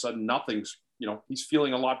all of a sudden nothing's, he's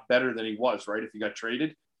feeling a lot better than he was, right? If he got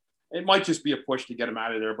traded, it might just be a push to get him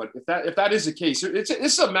out of there. But if that is the case,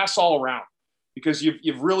 it's a mess all around, because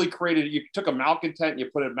you've really created, you took a malcontent and you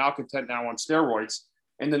put a malcontent now on steroids.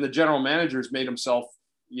 And then the general manager's made himself,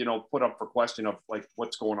 put up for question of like,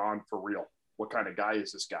 what's going on for real? What kind of guy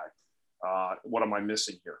is this guy? What am I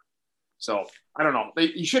missing here? So I don't know.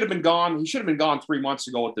 He should have been gone. He should have been gone 3 months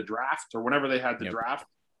ago at the draft or whenever they had the draft.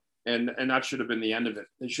 And that should have been the end of it.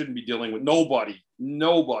 They shouldn't be dealing with nobody.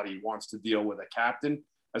 Nobody wants to deal with a captain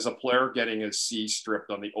as a player getting his C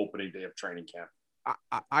stripped on the opening day of training camp.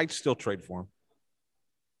 I'd still trade for him.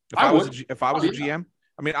 If I I was a GM,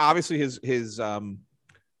 I mean, obviously his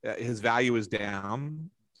value is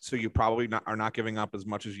down, so you probably are not giving up as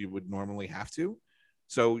much as you would normally have to.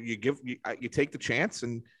 So you take the chance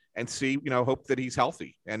and see, hope that he's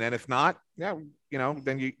healthy. And then if not, then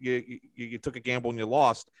you took a gamble and you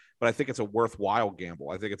lost. But I think it's a worthwhile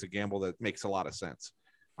gamble. I think it's a gamble that makes a lot of sense.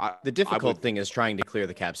 The difficult thing is trying to clear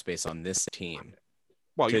the cap space on this team.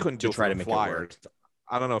 Well, you couldn't do it try for to the make Flyers. it work.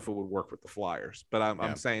 I don't know if it would work with the Flyers, but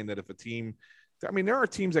I'm saying that if a team, there are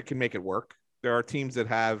teams that can make it work. There are teams that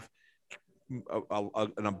have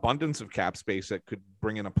an abundance of cap space that could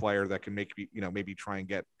bring in a player that can maybe try and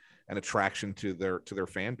get an attraction to their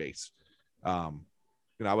fan base. I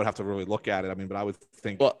would have to really look at it. I mean, but I would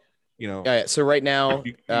think, so right now,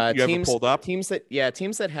 you teams pulled up teams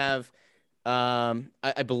that have,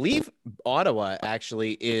 I believe Ottawa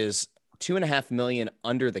actually is $2.5 million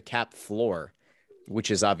under the cap floor,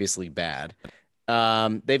 which is obviously bad.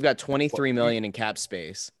 They've got $23 million in cap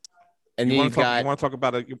space, and you want to talk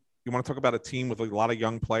about a team with a lot of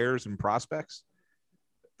young players and prospects.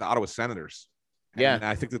 The Ottawa Senators. And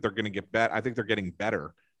I think that they're going to get better. I think they're getting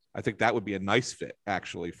better. I think that would be a nice fit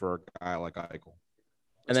actually for a guy like Eichel.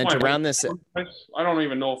 And then to round this, I don't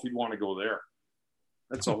even know if he'd want to go there.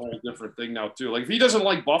 That's a whole different thing now too. Like if he doesn't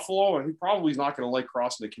like Buffalo, and he probably is not going to like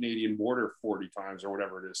crossing the Canadian border 40 times or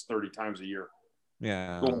whatever it is, 30 times a year.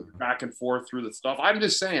 Yeah, going back and forth through the stuff. I'm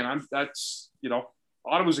just saying,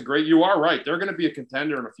 Ottawa's you are right. They're going to be a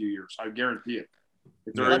contender in a few years. I guarantee it.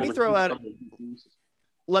 Let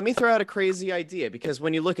me throw out a crazy idea, because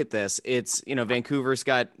when you look at this, it's, Vancouver's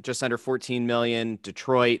got just under 14 million,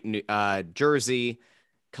 Detroit, Jersey,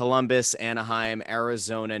 Columbus, Anaheim,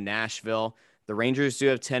 Arizona, Nashville. The Rangers do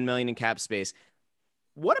have 10 million in cap space.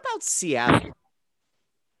 What about Seattle?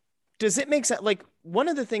 Does it make sense? Like, one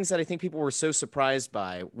of the things that I think people were so surprised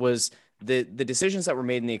by was the decisions that were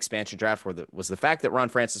made in the expansion draft was the fact that Ron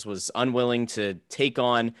Francis was unwilling to take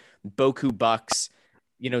on Boku Bucks,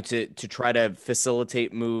 to try to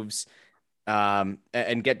facilitate moves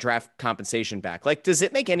and get draft compensation back. Like, does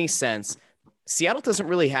it make any sense? Seattle doesn't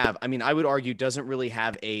really have, I would argue, doesn't really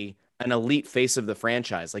have an elite face of the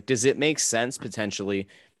franchise. Like, does it make sense potentially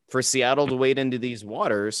for Seattle to wade into these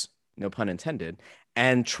waters, no pun intended,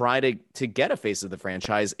 and try to get a face of the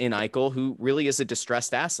franchise in Eichel, who really is a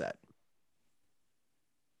distressed asset?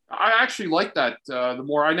 I actually like that.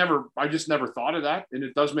 I just never thought of that. And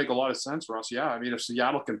it does make a lot of sense, Russ. Yeah. If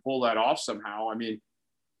Seattle can pull that off somehow,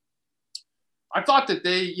 I thought that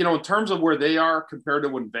they, in terms of where they are compared to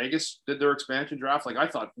when Vegas did their expansion draft, like I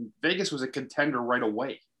thought Vegas was a contender right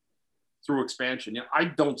away through expansion. I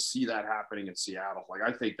don't see that happening in Seattle. Like,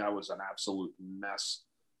 I think that was an absolute mess,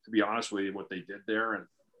 to be honest with you, what they did there.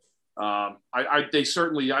 And they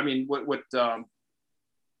certainly,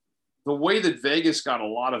 the way that Vegas got a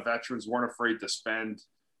lot of veterans, weren't afraid to spend,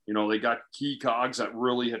 they got key cogs that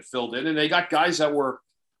really had filled in, and they got guys that were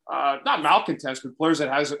not malcontents, but players that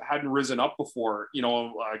hadn't risen up before,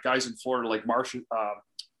 guys in Florida like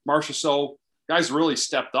Marcia So, guys really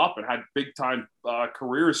stepped up and had big time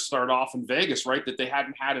careers start off in Vegas, right? That they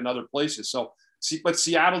hadn't had in other places. So, but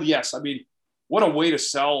Seattle, yes. What a way to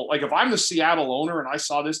sell. Like, if I'm the Seattle owner and I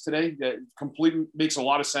saw this today, that completely makes a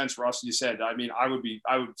lot of sense, Russ. You said, I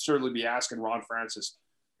would certainly be asking Ron Francis,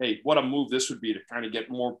 hey, what a move this would be to kind of get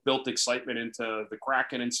more built excitement into the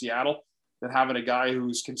Kraken in Seattle than having a guy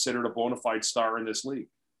who's considered a bona fide star in this league.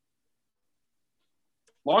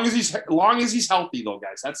 Long as he's healthy, though,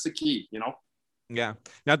 guys, that's the key, Yeah.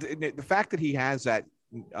 Now, the fact that he has that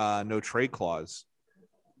no trade clause,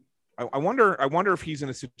 I wonder if he's in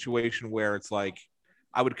a situation where it's like,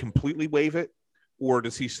 I would completely waive it, or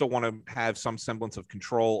does he still want to have some semblance of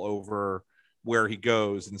control over where he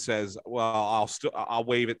goes and says, well, I'll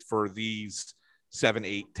waive it for these 7,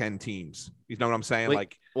 8, 10 teams. You know what I'm saying?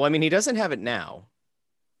 He doesn't have it now.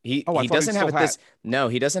 He doesn't have it this. No,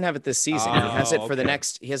 he doesn't have it this season. He has it for the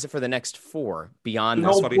next. He has it for the next 4 beyond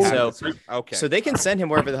this. So they can send him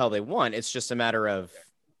wherever the hell they want. It's just a matter of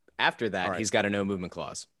after that he's got a no movement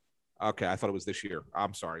clause. Okay, I thought it was this year.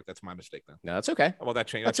 I'm sorry, that's my mistake then. No, that's okay. Well, that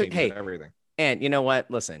changed. That's That changes okay. everything. And you know what?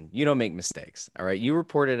 Listen, you don't make mistakes. All right. You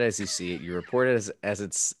report it as you see it. You report it as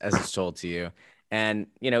it's told to you. And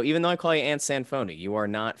even though I call you Aunt Sanfoni, you are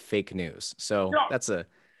not fake news. So It's another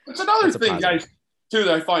that's a thing, positive. guys, too,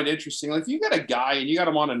 that I find interesting. Like, if you got a guy and you got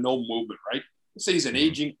him on a no movement, right? Let's say he's an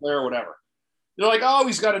aging player or whatever. You're like, oh,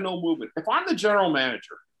 he's got a no movement. If I'm the general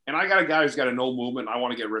manager and I got a guy who's got a no movement and I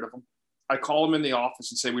want to get rid of him, I call him in the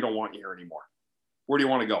office and say, we don't want you here anymore. Where do you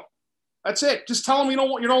want to go? That's it. Just tell him we don't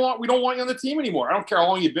want you on the team anymore. I don't care how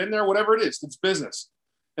long you've been there, whatever it is. It's business.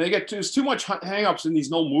 And there's too much hang-ups in these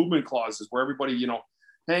no movement clauses where everybody,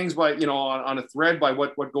 hangs by, on a thread by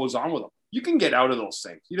what goes on with them. You can get out of those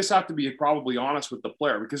things. You just have to be probably honest with the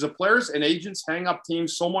player, because the players and agents hang up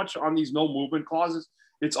teams so much on these no movement clauses.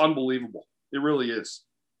 It's unbelievable. It really is.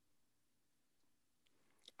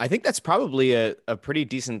 I think that's probably a pretty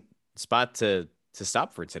decent spot to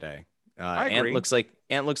stop for today. I agree.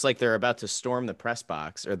 Ant looks like they're about to storm the press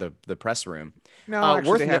box or the press room. No,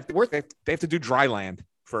 actually, they have to do dry land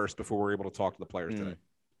first before we're able to talk to the players today.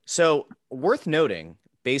 So worth noting,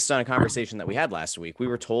 based on a conversation that we had last week, we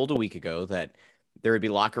were told a week ago that there would be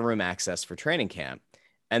locker room access for training camp.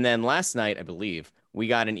 And then last night, I believe, we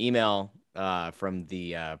got an email from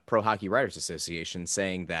the Pro Hockey Writers Association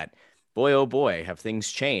saying that, boy, oh boy, have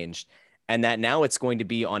things changed. And that now it's going to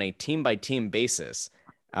be on a team-by-team basis.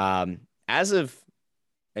 As of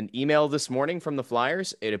an email this morning from the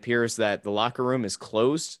Flyers, it appears that the locker room is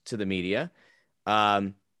closed to the media.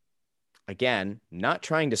 Again, not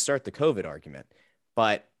trying to start the COVID argument,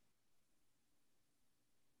 but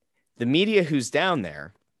the media who's down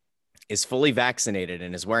there is fully vaccinated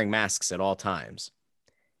and is wearing masks at all times.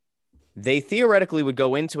 They theoretically would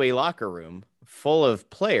go into a locker room full of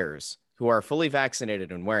players who are fully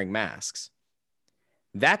vaccinated and wearing masks.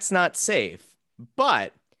 That's not safe,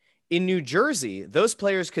 but in New Jersey, those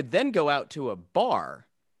players could then go out to a bar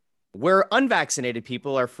where unvaccinated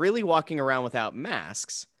people are freely walking around without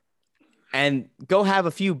masks and go have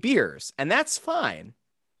a few beers. And that's fine.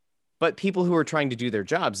 But people who are trying to do their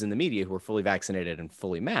jobs in the media who are fully vaccinated and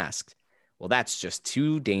fully masked, well, that's just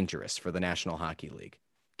too dangerous for the National Hockey League.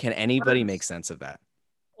 Can anybody make sense of that?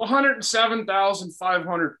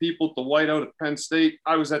 107,500 people at the whiteout at Penn State.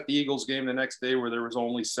 I was at the Eagles game the next day where there was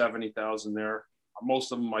only 70,000 there.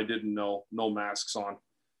 Most of them I didn't know, no masks on.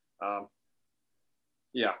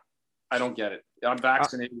 Yeah, I don't get it. I'm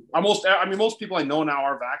vaccinated. Most people I know now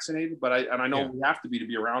are vaccinated, but I know we have to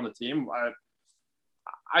be around the team.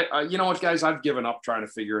 I you know what, guys, I've given up trying to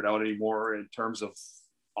figure it out anymore in terms of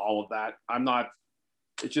all of that.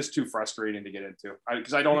 It's just too frustrating to get into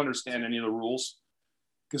because I don't understand any of the rules,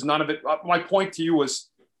 because none of it. My point to you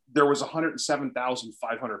was there was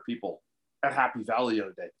 107,500 people at Happy Valley the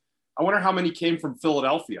other day. I wonder how many came from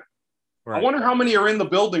Philadelphia. Right. I wonder how many are in the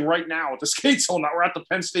building right now at the skate zone that were at the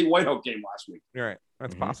Penn State Whiteout game last week. You're right.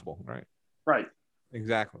 That's possible. Right. Right.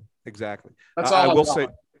 Exactly. That's all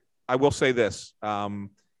I will say this.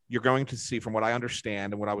 You're going to see, from what I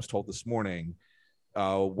understand and what I was told this morning,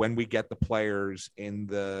 when we get the players in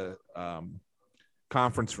the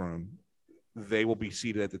conference room, they will be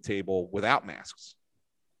seated at the table without masks.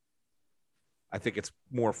 I think it's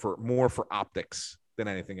more for optics than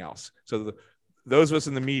anything else. So those of us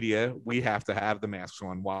in the media, we have to have the masks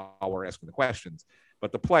on while we're asking the questions.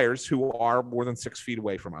 But the players who are more than 6 feet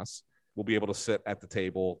away from us will be able to sit at the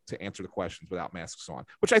table to answer the questions without masks on,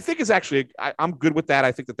 which I think is actually, I'm good with that.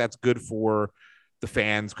 I think that that's good for the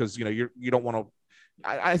fans because, you don't want to,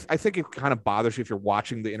 I think it kind of bothers you if you're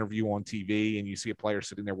watching the interview on TV and you see a player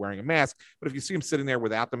sitting there wearing a mask, but if you see him sitting there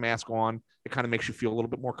without the mask on, it kind of makes you feel a little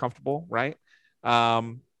bit more comfortable. Right.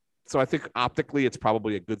 So I think optically it's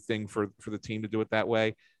probably a good thing for the team to do it that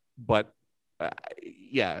way. But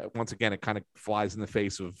once again, it kind of flies in the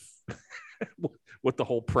face of what the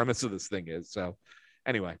whole premise of this thing is. So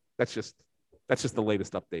anyway, that's just the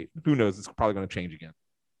latest update. Who knows? It's probably going to change again.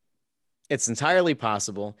 It's entirely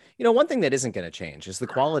possible. One thing that isn't going to change is the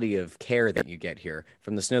quality of care that you get here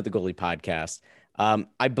from the Snow the Goalie podcast.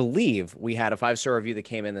 I believe we had a 5-star review that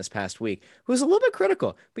came in this past week who was a little bit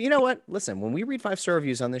critical. But you know what? Listen, when we read 5-star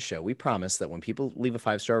reviews on this show, we promise that when people leave a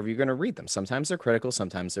 5-star review, you're going to read them. Sometimes they're critical,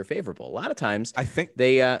 sometimes they're favorable. A lot of times, I think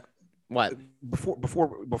they what?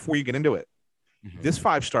 Before you get into it, this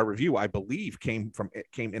 5-star review, I believe, came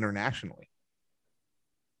internationally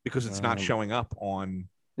because it's not showing up on.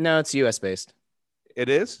 No, it's US based. It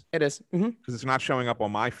is? It is. Because it's not showing up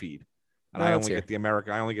on my feed. And I only get the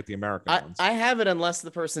American ones. I have it unless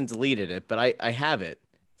the person deleted it, but I have it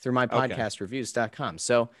through my podcastreviews.com.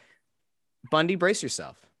 So Bundy, brace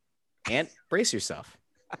yourself. Ant, brace yourself.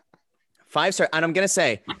 5-star. And I'm going to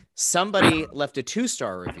say somebody left a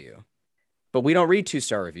 2-star review, but we don't read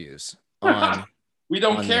 2-star reviews on we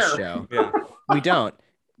don't on care. this show. Yeah. We don't.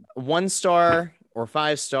 1 star or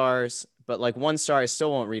 5 stars, but like 1 star I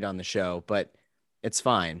still won't read on the show, but it's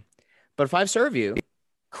fine. But a 5-star review,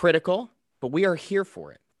 critical, but we are here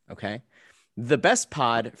for it. Okay. The best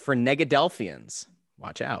pod for Negadelphians.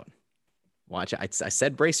 Watch out. Watch out. I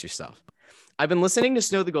said brace yourself. I've been listening to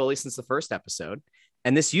Snow the Goalie since the first episode,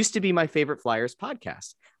 and this used to be my favorite Flyers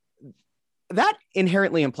podcast. That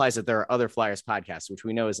inherently implies that there are other Flyers podcasts, which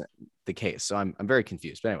we know isn't the case. So I'm very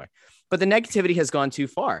confused. But anyway, but the negativity has gone too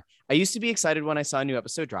far. I used to be excited when I saw a new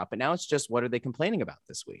episode drop, but now it's just, what are they complaining about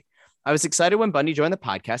this week? I was excited when Bundy joined the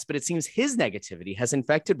podcast, but it seems his negativity has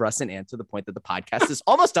infected Russ and Ant to the point that the podcast is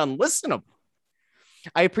almost unlistenable.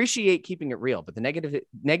 I appreciate keeping it real, but the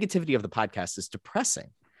negativity of the podcast is depressing.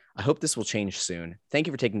 I hope this will change soon. Thank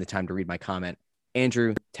you for taking the time to read my comment.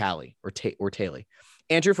 Andrew Talley or Taley.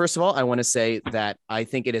 Andrew, first of all, I want to say that I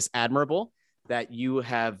think it is admirable that you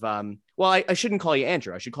have, I shouldn't call you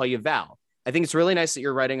Andrew. I should call you Val. I think it's really nice that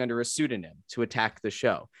you're writing under a pseudonym to attack the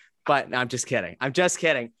show, but no, I'm just kidding. I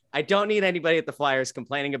don't need anybody at the Flyers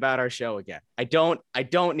complaining about our show again. I don't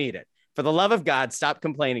need it. For the love of God, stop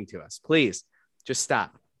complaining to us, please. Just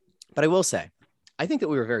stop. But I will say, I think that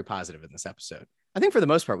we were very positive in this episode. I think for the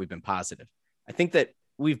most part, we've been positive. I think that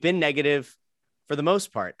we've been negative for the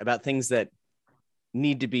most part about things that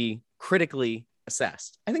need to be critically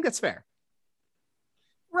assessed. I think that's fair.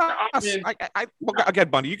 Russ, again,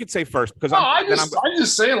 Bundy, you could say first because I'm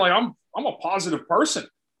just saying, like, I'm a positive person.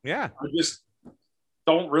 Yeah. I just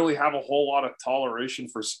don't really have a whole lot of toleration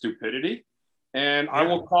for stupidity. And I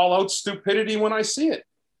will call out stupidity when I see it.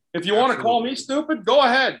 If you want to call me stupid, go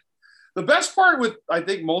ahead. The best part with, I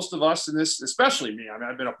think, most of us in this, especially me, I mean,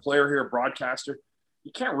 I've been a player here, a broadcaster.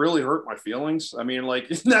 You can't really hurt my feelings. I mean, like,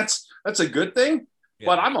 that's a good thing. Yeah.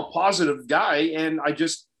 But I'm a positive guy, and I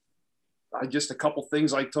just a couple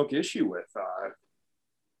things I took issue with.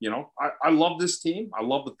 I love this team. I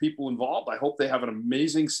love the people involved. I hope they have an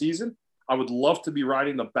amazing season. I would love to be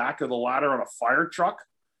riding the back of the ladder on a fire truck,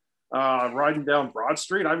 riding down Broad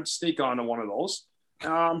Street. I would sneak onto one of those. We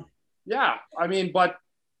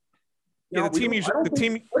don't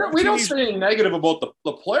say anything negative about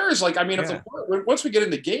the players. Like, I mean, once we get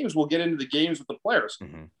into games, we'll get into the games with the players.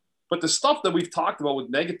 Mm-hmm. But the stuff that we've talked about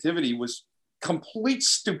with negativity was complete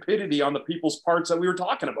stupidity on the people's parts that we were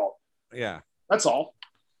talking about. Yeah. That's all.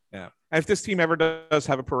 Yeah. And if this team ever does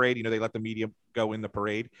have a parade, they let the media go in the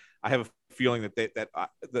parade. I have a feeling that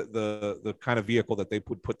the kind of vehicle that they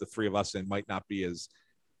would put the three of us in might not be as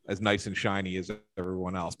nice and shiny as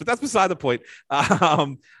everyone else, but that's beside the point.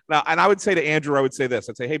 Now, and I would say to Andrew, I would say this,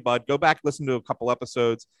 I'd say, hey bud, go back, listen to a couple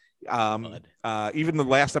episodes. Even the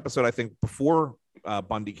last episode, I think before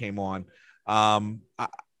Bundy came on,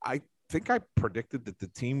 I think I predicted that the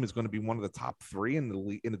team is going to be one of the top 3 in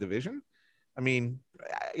the division. I mean,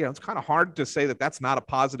 it's kind of hard to say that that's not a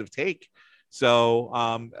positive take. So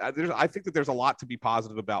I think that there's a lot to be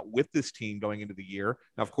positive about with this team going into the year.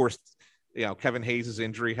 Now, of course, Kevin Hayes'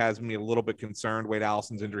 injury has me a little bit concerned. Wade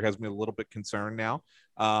Allison's injury has me a little bit concerned now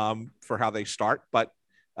for how they start. But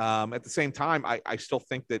at the same time, I still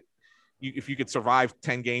think that if you could survive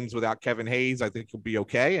 10 games without Kevin Hayes, I think you'll be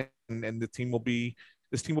okay. And this team will be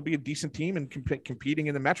a decent team and competing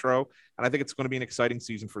in the Metro. And I think it's going to be an exciting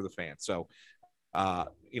season for the fans. So,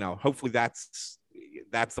 hopefully that's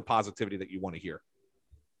the positivity that you want to hear.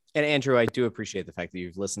 And Andrew, I do appreciate the fact that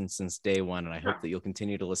you've listened since day one, and I hope that you'll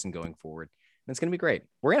continue to listen going forward. And it's going to be great.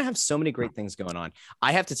 We're going to have so many great things going on.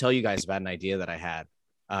 I have to tell you guys about an idea that I had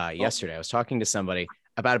yesterday. I was talking to somebody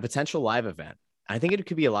about a potential live event. I think it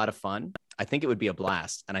could be a lot of fun. I think it would be a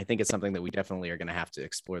blast. And I think it's something that we definitely are going to have to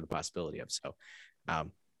explore the possibility of. So,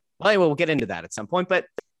 we'll get into that at some point. But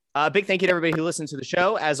big thank you to everybody who listens to the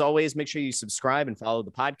show. As always, make sure you subscribe and follow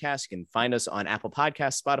the podcast. You can find us on Apple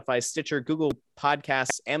Podcasts, Spotify, Stitcher, Google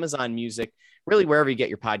Podcasts, Amazon Music, really wherever you get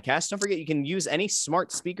your podcasts. Don't forget, you can use any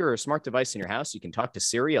smart speaker or smart device in your house. You can talk to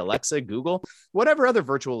Siri, Alexa, Google, whatever other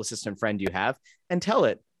virtual assistant friend you have, and tell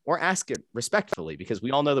it or ask it respectfully, because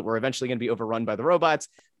we all know that we're eventually going to be overrun by the robots.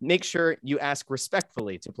 Make sure you ask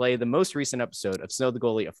respectfully to play the most recent episode of Snow the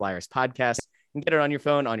Goalie, a Flyers podcast. You can get it on your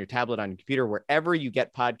phone, on your tablet, on your computer, wherever you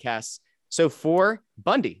get podcasts. So for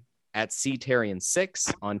Bundy at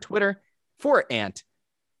CTarian6 on Twitter, for Ant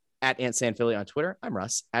at AntSanPhilly on Twitter, I'm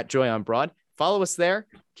Russ at Joy on Broad. Follow us there.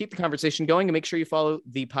 Keep the conversation going, and make sure you follow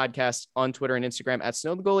the podcast on Twitter and Instagram at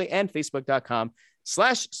Snow the Goalie and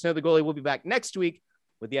Facebook.com/Snow the Goalie. We'll be back next week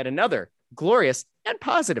with yet another glorious and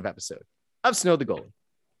positive episode of Snow the Goalie.